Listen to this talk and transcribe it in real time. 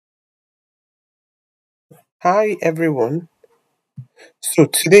Hi everyone. So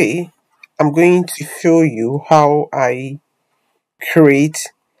today I'm going to show you how I create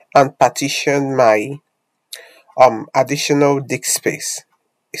and partition my additional disk space.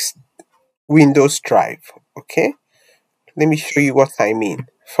 It's Windows Drive. Okay? Let me show you what I mean.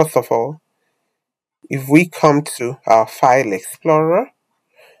 First of all, if we come to our File Explorer,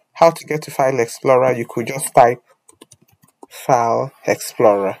 how to get to File Explorer, you could just type File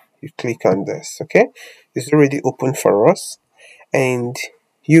Explorer. You click on this, okay? It's already open for us, and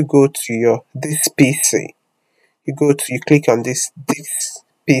you go to your this PC. You click on this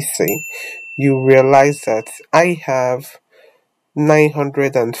PC, you realize that I have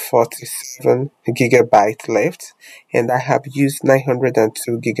 947 gigabyte left, and I have used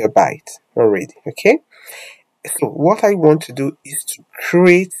 902 gigabyte already. Okay, so what I want to do is to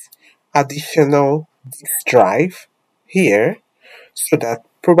create additional disk drive here, so that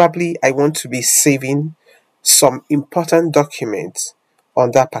probably I want to be saving some important documents on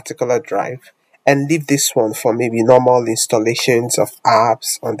that particular drive and leave this one for maybe normal installations of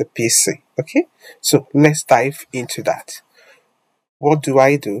apps on the PC. Okay, so let's dive into that. What do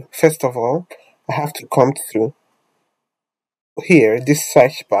I do? First of all, I have to come to here, this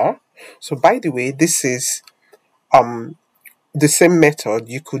search bar. So by the way, this is um the same method.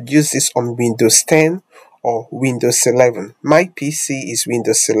 You could use this on Windows 10 or Windows 11. My PC is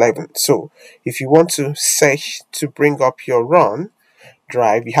Windows 11. So if you want to search to bring up your run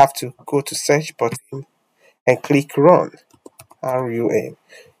drive, you have to go to search button and click run. RUN.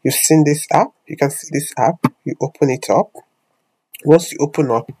 You've seen this app. You can see this app. You open it up. Once you open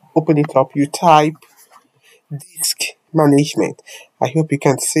it up, you type disk management. I hope you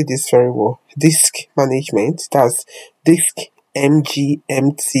can see this very well. Disk management. That's disk mgmt.msc.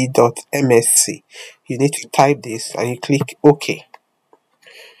 You need to type this and you click OK.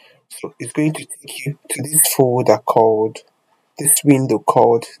 So it's going to take you to this window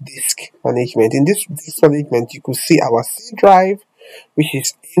called disk management. In this disk management, you could see our C drive, which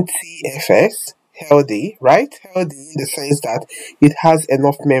is NTFS, healthy, right? Healthy in the sense that it has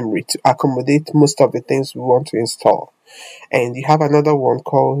enough memory to accommodate most of the things we want to install. And you have another one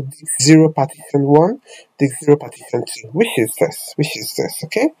called Disk Zero Partition 1, Disk Zero Partition 2. Which is this?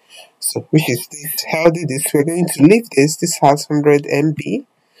 Okay? So, which is this healthy disk? We're going to leave this. This has 100 MB.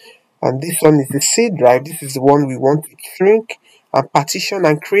 And this one is the C drive. This is the one we want to shrink and partition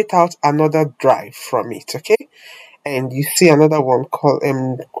and create out another drive from it. Okay? And you see another one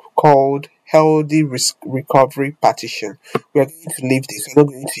called healthy recovery partition. We are going to leave this. We're not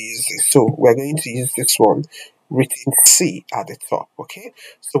going to use this. So we're going to use this one written C at the top. Okay.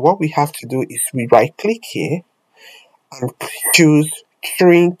 So what we have to do is we right click here and choose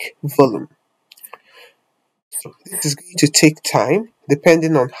shrink volume. So this is going to take time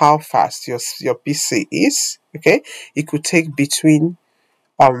depending on how fast your PC is. Okay. It could take between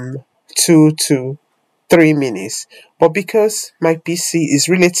 2 to 3 minutes. But because my PC is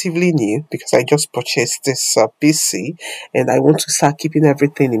relatively new, because I just purchased this PC and I want to start keeping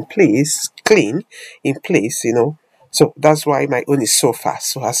everything in place, clean, in place, so that's why my own is so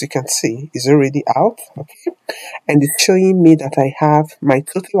fast. So as you can see, it's already out, okay? And it's showing me that I have my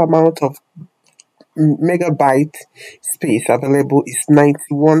total amount of megabyte space available is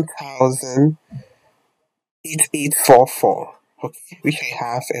 91,8844. Okay, which I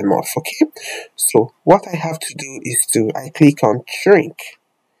have enough. Okay, so what I have to do is I click on shrink.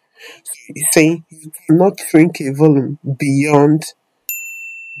 So it's saying you cannot shrink a volume beyond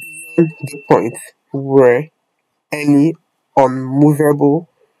the point where any unmovable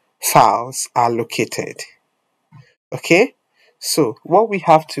files are located. Okay, so what we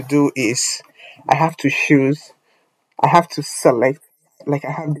have to do is I have to select, like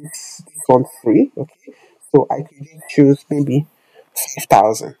I have this one free. Okay, so I could just choose maybe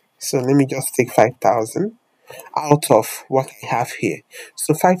 5,000. So let me just take 5,000 out of what I have here.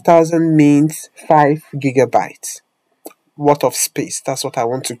 So 5,000 means 5 gigabytes worth of space. That's what I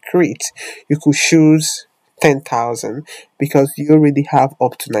want to create. You could choose 10,000 because you already have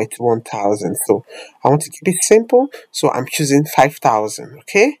up to 91,000. So I want to keep it simple. So I'm choosing 5,000.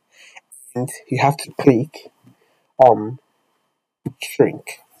 Okay. And you have to click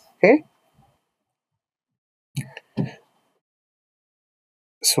shrink. Okay.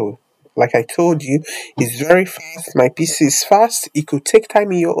 So, like I told you, it's very fast. My PC is fast. It could take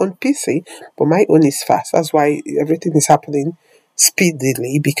time in your own PC, but my own is fast. That's why everything is happening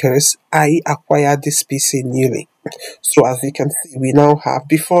speedily because I acquired this PC newly. So, as you can see, we now have,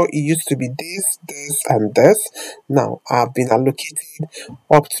 before it used to be this, and this. Now, I've been allocated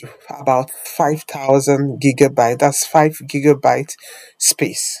up to about 5,000 gigabyte. That's 5 gigabyte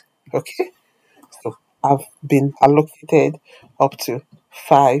space. Okay? So, have been allocated up to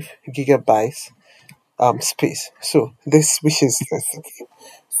 5 GB space. So this wishes this. Okay.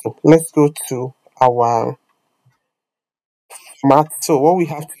 So let's go to our format. So what we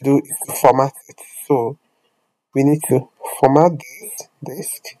have to do is to format it. So we need to format this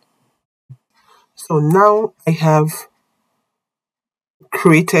disk. So now I have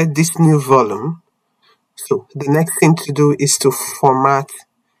created this new volume. So the next thing to do is to format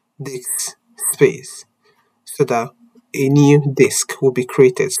this space so that a new disk will be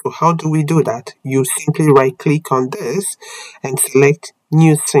created. So how do we do that? You simply right click on this and select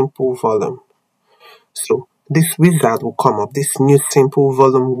new simple volume. So this wizard will come up. This new simple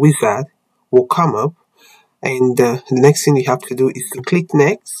volume wizard will come up, and the next thing you have to do is to click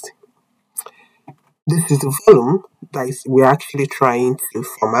next. This is the volume that we're actually trying to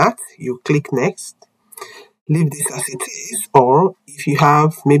format. You click next, leave this as it is, or if you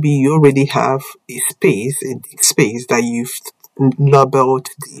have, maybe you already have a space, a disk space that you've labeled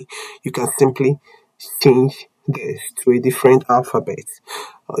D, you can simply change this to a different alphabet.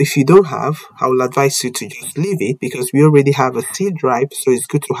 If you don't have, I will advise you to just leave it because we already have a C drive, so it's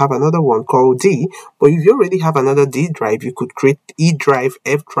good to have another one called D. But if you already have another D drive, you could create E drive,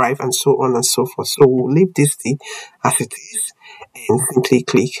 F drive, and so on and so forth. So we'll leave this D as it is and simply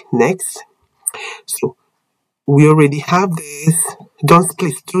click next. So we already have this. Don't,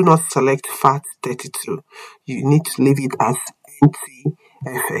 please do not select FAT32. You need to leave it as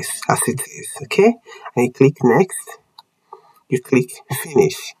NTFS as it is, okay? And you click next. You click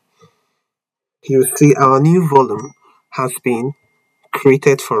finish. You see our new volume has been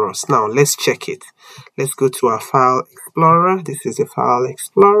created for us. Now let's check it. Let's go to our file explorer. This is a file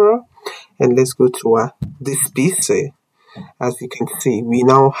explorer, and let's go to our this PC. As you can see, we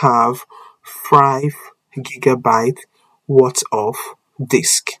now have 5 GB worth of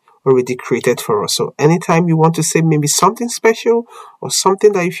disk already created for us. So anytime you want to save maybe something special or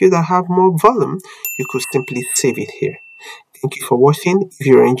something that you feel that have more volume, you could simply save it here. Thank you for watching. If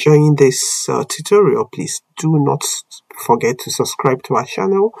you're enjoying this tutorial, please do not forget to subscribe to our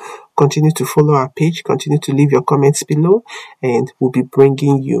channel. Continue to follow our page. Continue to leave your comments below, and we'll be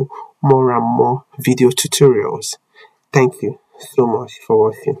bringing you more and more video tutorials. Thank you so much for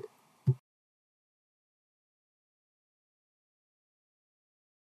watching.